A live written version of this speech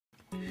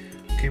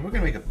Okay, we're going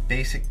to make a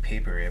basic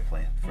paper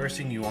airplane. First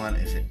thing you want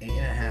is an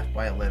 8.5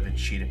 by 11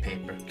 sheet of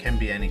paper. Can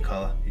be any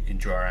color. You can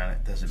draw on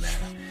it, doesn't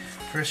matter.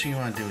 First thing you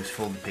want to do is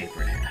fold the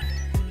paper in half.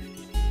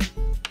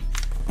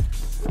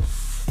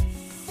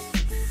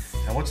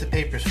 Now once the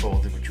paper is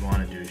folded, what you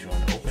want to do is you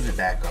want to open the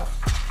back up.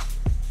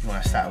 You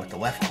want to start with the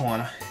left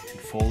corner and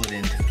fold it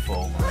into the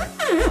fold line.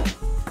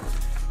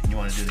 And you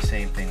want to do the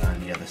same thing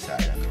on the other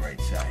side, on the right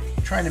side.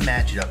 Trying to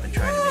match it up and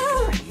trying to make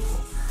it pretty equal.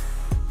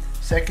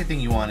 Second thing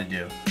you want to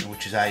do,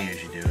 which is I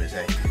usually do, is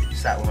I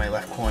start with my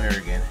left corner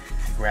again,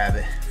 grab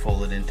it,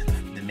 fold it into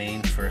the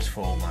main first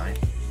fold line.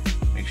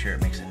 Make sure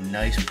it makes a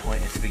nice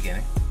point at the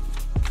beginning.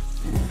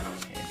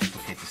 And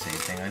duplicate the same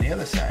thing on the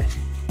other side.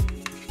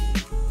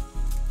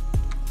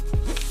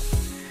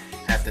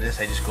 After this,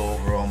 I just go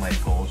over all my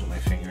folds with my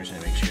fingers and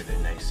make sure they're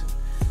nice and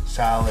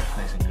solid,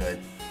 nice and good,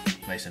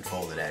 nice and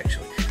folded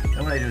actually.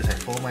 Then what I do is I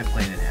fold my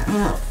plane in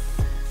half.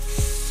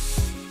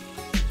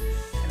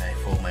 And I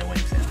fold my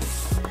wings down.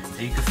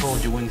 You can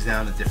fold your wings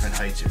down to different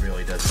heights, it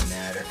really doesn't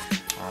matter.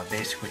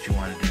 Basically what you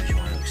want to do is you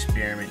want to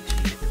experiment to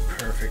get the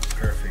perfect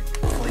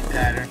flight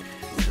pattern,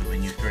 so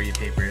when you throw your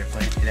paper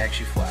airplane, it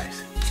actually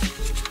flies.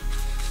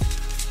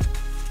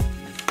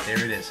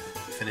 There it is,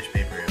 finished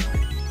paper airplane.